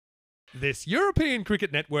This European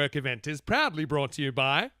Cricket Network event is proudly brought to you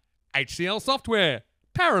by HCL Software,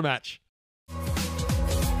 Paramatch.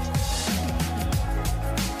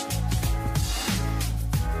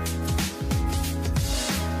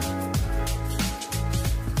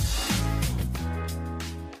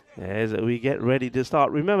 As we get ready to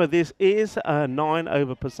start, remember this is a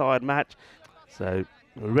 9-over per side match, so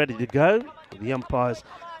we're ready to go. The umpires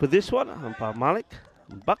for this one, umpire Malik,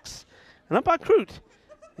 Bucks, and umpire Crute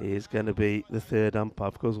is going to be the third umpire.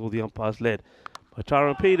 Of course, all the umpires led by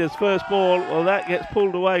Tyrone Peters. First ball, well, that gets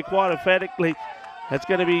pulled away quite emphatically. That's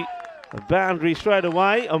going to be a boundary straight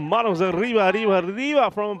away. And Manos arriba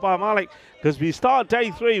from umpire Malik, because we start day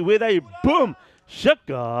 3 with a boom.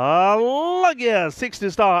 Shaka, 6 to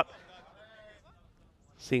start.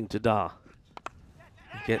 Singh to Dar.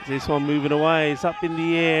 Gets this one moving away. It's up in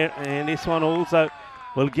the air, and this one also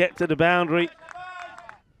will get to the boundary.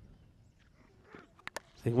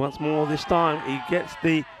 Singh once more this time. He gets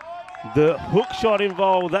the hook shot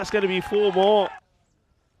involved. That's going to be 4 more.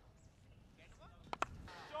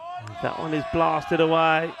 That one is blasted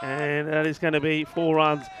away, and that is going to be 4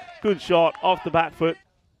 runs. Good shot off the back foot.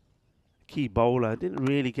 Key bowler didn't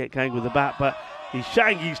really get going with the bat, but he's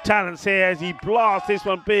showing his talents here as he blasts this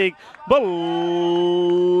one big.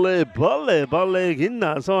 Balle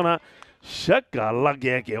ginna sona shaka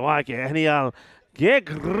lagya ke wa ke genial que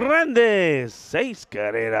grandes 6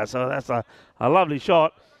 carreras. So that's a lovely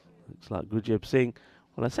shot. Looks like Gurjib Singh.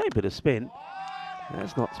 Well, I say a bit of spin.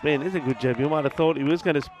 That's not spin, it's a good job. You might have thought he was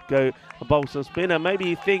going to go a bowl some spin, and maybe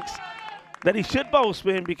he thinks that he should bowl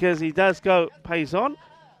spin because he does go pace on.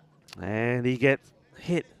 And he gets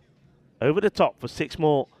hit over the top for 6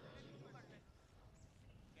 more.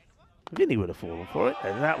 Vinny would have fallen for it.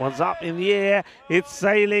 And that one's up in the air. It's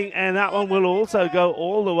sailing, and that one will also go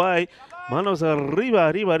all the way. Manos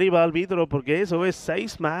arriba arbitro, porque eso es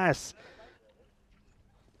 6 más.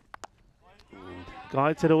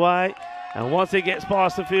 Guides it away. And once it gets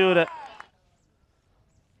past the fielder.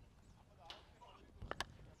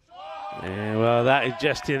 And well, that is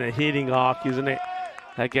just in a hitting arc, isn't it?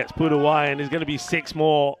 That gets put away, and there's going to be 6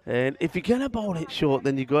 more. And if you're going to bowl it short,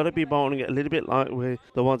 then you've got to be bowling it a little bit like where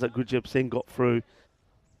the ones that Gurjib Singh got through.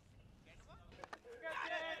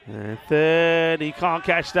 And third, he can't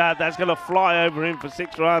catch that. That's going to fly over him for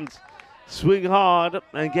 6 runs. Swing hard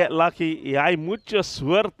and get lucky. Y hay mucha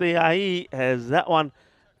suerte ahí, as that one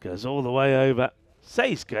goes all the way over.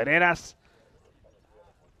 6 carreras.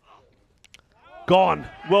 Gone.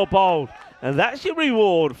 Well bowled. And that's your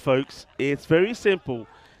reward, folks. It's very simple.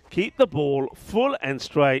 Keep the ball full and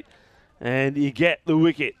straight, and you get the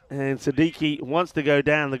wicket. And Siddiqui wants to go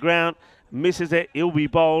down the ground, misses it. He'll be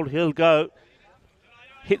bowled. He'll go.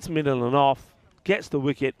 Hits middle and off. Gets the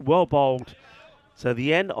wicket. Well bowled. So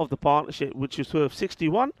the end of the partnership, which is worth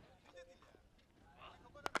 61.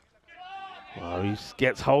 Well, he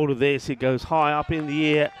gets hold of this. It goes high up in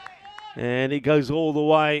the air, and it goes all the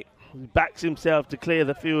way. He backs himself to clear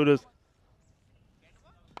the fielders.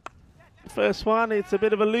 First one, it's a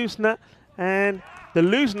bit of a loosener, and the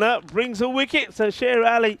loosener brings a wicket. So Sher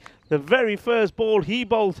Ali, the very first ball he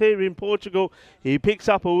bowls here in Portugal, he picks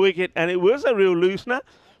up a wicket, and it was a real loosener.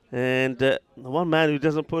 And the one man who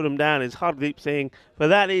doesn't put him down is Hardeep Singh, but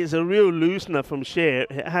that is a real loosener from Sher,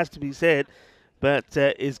 it has to be said. But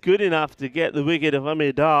it's good enough to get the wicket of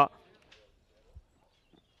Amir Dar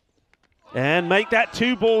and make that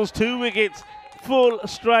 2 balls, 2 wickets, full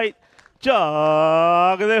straight.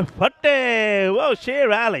 Well,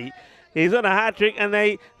 Sher Ali is on a hat-trick, and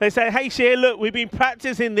they say, hey, Sher, look, we've been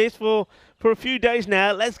practicing this for a few days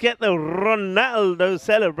now. Let's get the Ronaldo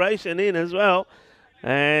celebration in as well.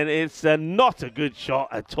 And it's not a good shot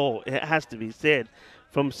at all, it has to be said,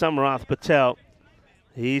 from Samarath Patel.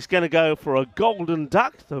 He's going to go for a golden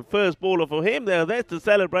duck, the first baller for him. There's the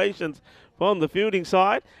celebrations from the fielding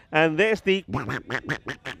side. And there's the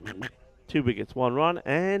 2 wickets, 1 run,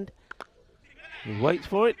 and he waits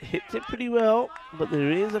for it, hits it pretty well, but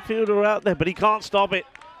there is a fielder out there, but he can't stop it.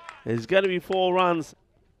 There's going to be 4 runs.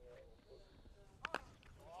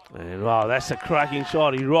 And wow, that's a cracking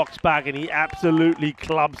shot. He rocks back and he absolutely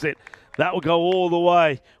clubs it. That will go all the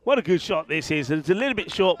way. What a good shot this is. It's a little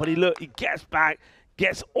bit short, but he gets back,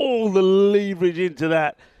 gets all the leverage into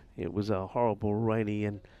that. It was a horrible, rainy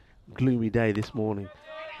and gloomy day this morning.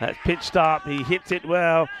 That's pitched up. He hits it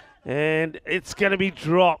well, and it's going to be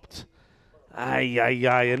dropped.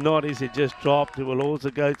 And not is it just dropped. It will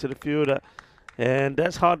also go to the fielder. And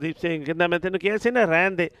that's Hardeep Singh.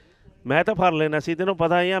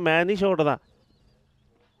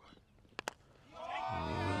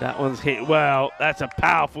 That one's hit well. That's a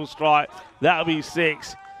powerful strike. That'll be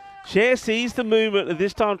 6. Cher sees the movement and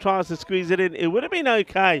this time tries to squeeze it in. It would have been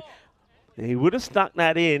okay. He would have stuck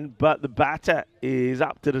that in, but the batter is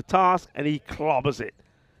up to the task and he clobbers it.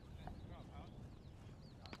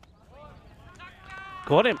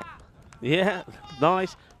 Got him. Yeah,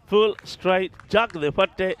 nice. Full, straight, jug the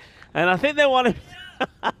putte. And I think they wanted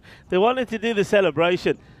to do the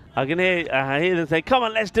celebration. I can hear them say, come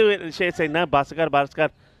on, let's do it. And Cher saying, no, boss, I got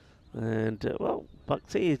it. And, well,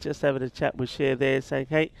 Buxy is just having a chat with Cher there, saying,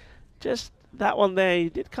 hey, just that one there, you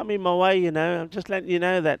did come in my way, you know. I'm just letting you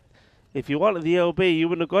know that if you wanted the LB, you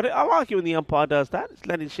wouldn't have got it. I like it when the umpire does that. It's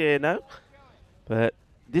letting Cher know. But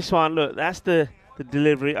this one, look, that's the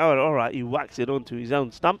delivery. Oh, all right, he whacks it onto his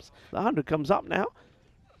own stumps. The 100 comes up now.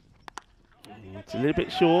 It's a little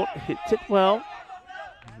bit short. Hits it well.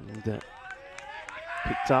 And,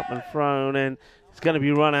 picked up and thrown, and it's going to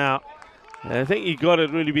be run out. I think you've got to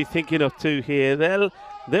really be thinking of two here.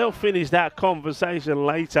 They'll finish that conversation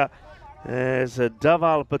later, as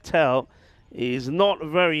Dhaval Patel is not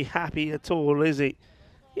very happy at all, is he?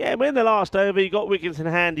 Yeah, but in the last over, you got wickets in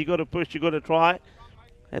hand. You got to push. You got to try it.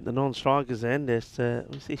 At the non-strikers end, we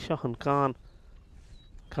see Shahan Khan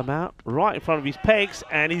come out right in front of his pegs,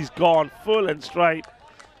 and he's gone full and straight.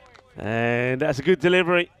 And that's a good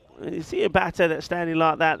delivery. You see a batter that's standing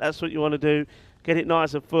like that, that's what you want to do. Get it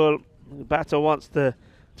nice and full. The batter wants to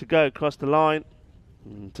go across the line.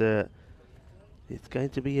 And it's going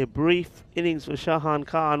to be a brief innings for Shahan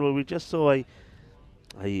Khan, where we just saw a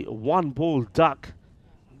one-ball duck.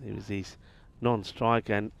 It was his non-strike,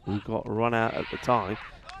 and we got run out at the time.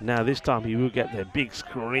 Now this time he will get the big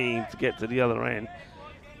scream to get to the other end.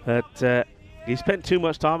 But he spent too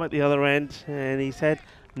much time at the other end, and he's had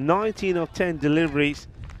 19 of 10 deliveries.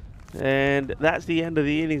 And that's the end of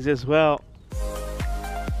the innings as well.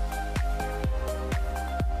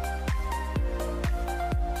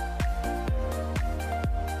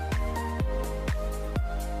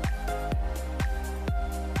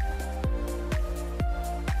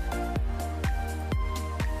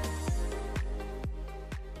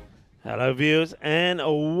 Hello viewers, and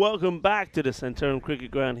welcome back to the Centurion Cricket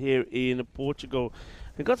Ground here in Portugal.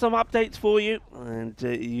 We've got some updates for you, and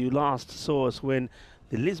you last saw us when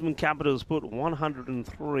the Lisbon Capitals put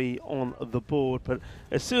 103 on the board, but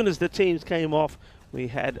as soon as the teams came off, we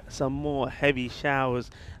had some more heavy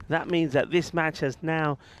showers. That means that this match has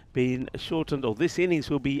now been shortened, or this innings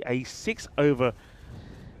will be a 6-over,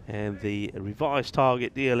 and the revised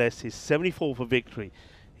target DLS is 74 for victory.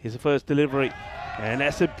 Here's the first delivery, and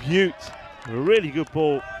that's a beaut. A really good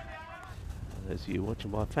ball. As you're watching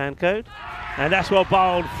my fan code. And that's well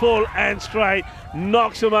bowled, full and straight,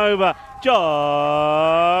 knocks him over.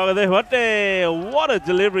 What a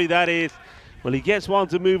delivery that is. Well, he gets one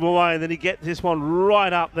to move away, and then he gets this one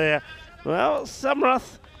right up there. Well,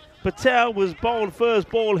 Samrath Patel was bowled first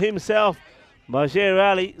ball himself by Sher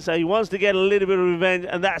Ali, so he wants to get a little bit of revenge,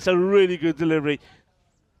 and that's a really good delivery.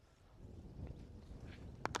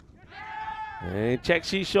 And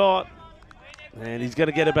checks his shot, and he's going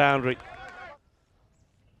to get a boundary.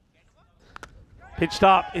 Pitched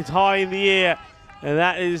up, it's high in the air, and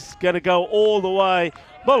that is going to go all the way.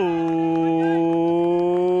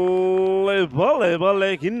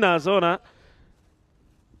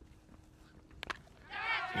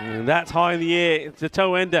 And that's high in the air. It's a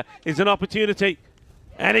toe ender. It's an opportunity,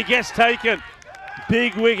 and it gets taken.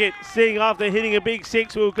 Big wicket. Singh, after hitting a big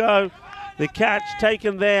six, will go. The catch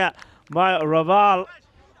taken there by Raval,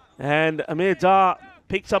 and Amir Dar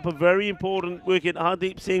picks up a very important wicket.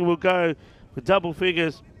 Hardeep Singh will go for double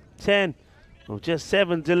figures, 10 or just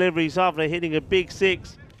 7 deliveries after hitting a big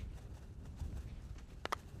six.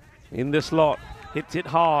 In the slot, hits it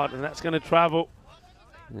hard, and that's going to travel,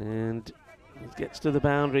 and it gets to the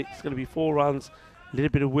boundary. It's going to be 4 runs, a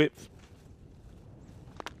little bit of width.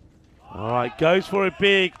 All right, goes for it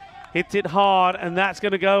big, hits it hard, and that's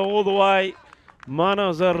going to go all the way.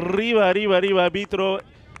 Manos arriba, arbitro,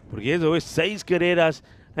 porque eso es 6 carreras,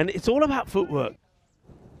 and it's all about footwork.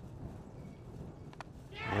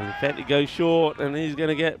 And Fenty goes short, and he's going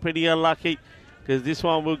to get pretty unlucky, because this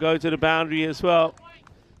one will go to the boundary as well.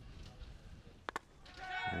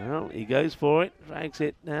 Well, he goes for it, drags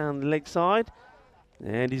it down the leg side,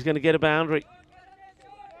 and he's going to get a boundary.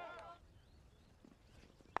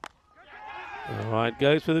 All right,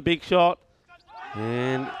 goes for the big shot.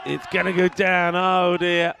 And it's going to go down. Oh,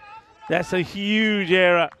 dear. That's a huge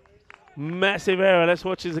error. Massive error. Let's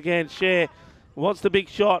watch this again. Cher wants the big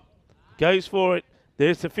shot. Goes for it.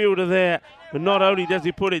 There's the fielder there. But not only does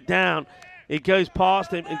he put it down, it goes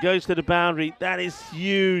past him and goes to the boundary. That is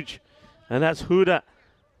huge. And that's Huda.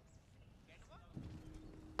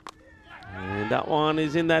 And that one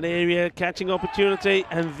is in that area, catching opportunity,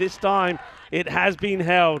 and this time it has been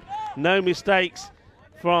held. No mistakes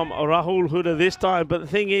from Rahul Huda this time, but the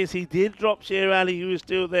thing is, he did drop Sher Ali, who was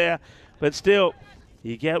still there, but still,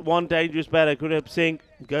 you get one dangerous batter. Gurdeep Singh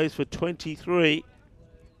goes for 23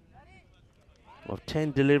 of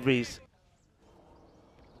 10 deliveries.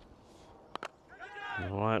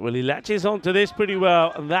 All right, well, he latches onto this pretty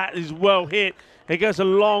well, and that is well hit. It goes a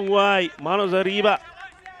long way. Manos Arriba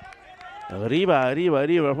from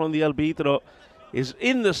the arbitro is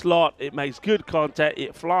in the slot. It makes good contact.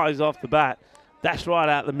 It flies off the bat. That's right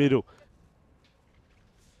out the middle.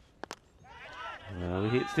 Well,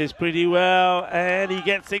 he hits this pretty well, and he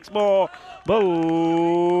gets 6 more.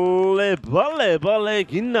 Bole,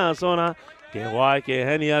 ginna sona. Que guay, que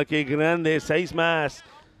genial, que grande. 6 más.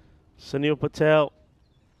 Sunil Patel.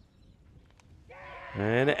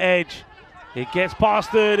 And the edge. It gets past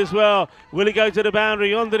third as well. Will he go to the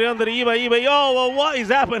boundary? Under, Iba. Oh, well, what is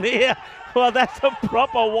happening here? Well, that's a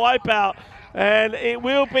proper wipeout. And it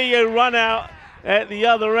will be a run out at the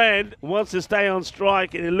other end. Wants to stay on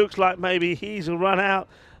strike, and it looks like maybe he's a run out.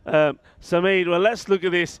 Sameed, well, let's look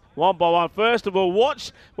at this one by one. First of all,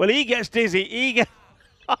 watch. Well, he gets dizzy.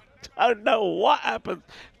 I don't know what happened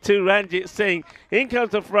to Ranjit Singh. In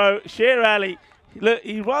comes the throw. Sher Ali. Look,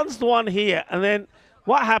 he runs the one here, and then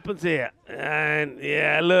what happens here? And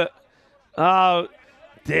yeah, look. Oh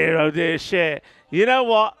dear, Sher. You know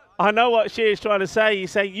what? I know what Sher's trying to say.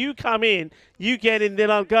 He's saying, you come in, you get in,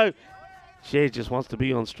 then I'll go. Sher just wants to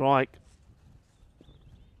be on strike.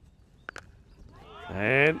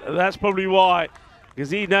 And that's probably why, because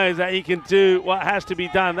he knows that he can do what has to be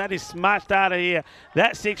done. That is smashed out of here.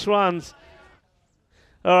 That's 6 runs.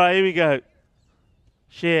 All right, here we go.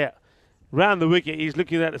 Sher. Round the wicket, he's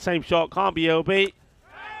looking at the same shot. Can't be LB.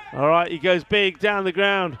 All right, he goes big down the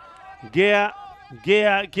ground. Gear.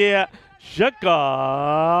 Shaka.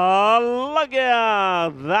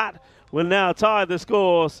 That will now tie the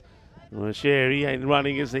scores. Well, Sher, he ain't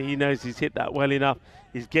running, is he? He knows he's hit that well enough.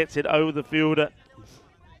 He gets it over the fielder.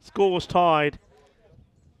 Scores tied.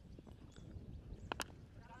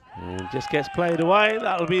 And just gets played away.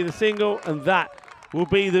 That'll be the single, and that will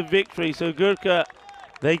be the victory. So Gurkha,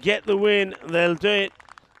 they get the win. They'll do it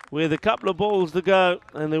with a couple of balls to go,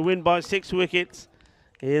 and they win by 6 wickets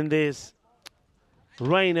in this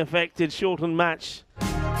rain-affected shortened match.